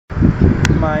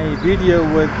my video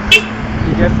with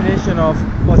the definition of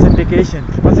authentication.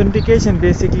 Authentication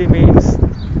basically means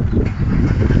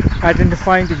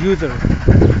identifying the user.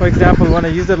 For example, when a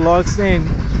user logs in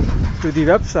to the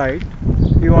website,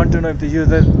 we want to know if the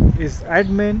user is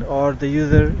admin or the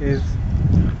user is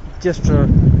just a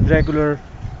regular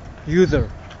user.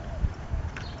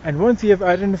 And once we have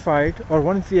identified, or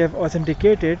once we have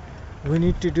authenticated, we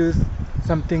need to do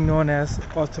something known as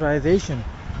authorization.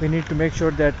 We need to make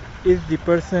sure that is the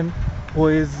person who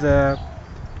is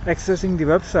accessing the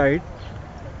website,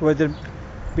 whether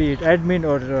be it admin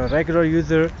or a regular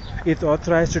user, is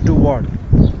authorized to do what.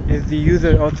 Is the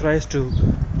user authorized to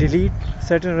delete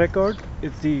certain record?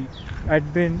 Is the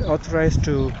admin authorized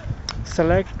to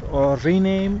select or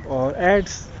rename or add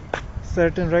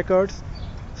certain records?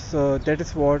 So that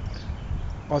is what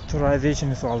authorization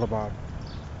is all about.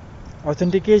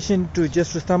 Authentication, to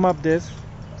sum up this,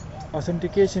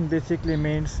 authentication basically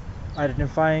means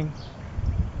identifying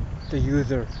the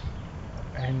user,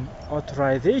 and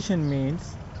authorization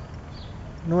means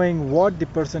knowing what the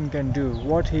person can do,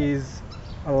 what he is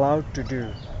allowed to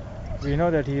do. We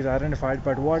know that he is identified,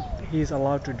 but what he is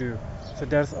allowed to do. So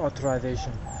that's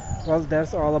authorization. Well,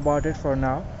 that's all about it for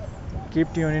now.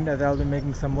 Keep tuned in, as I'll be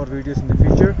making some more videos in the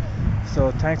future.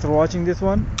 So thanks for watching this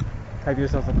one. Have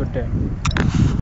yourself a good day.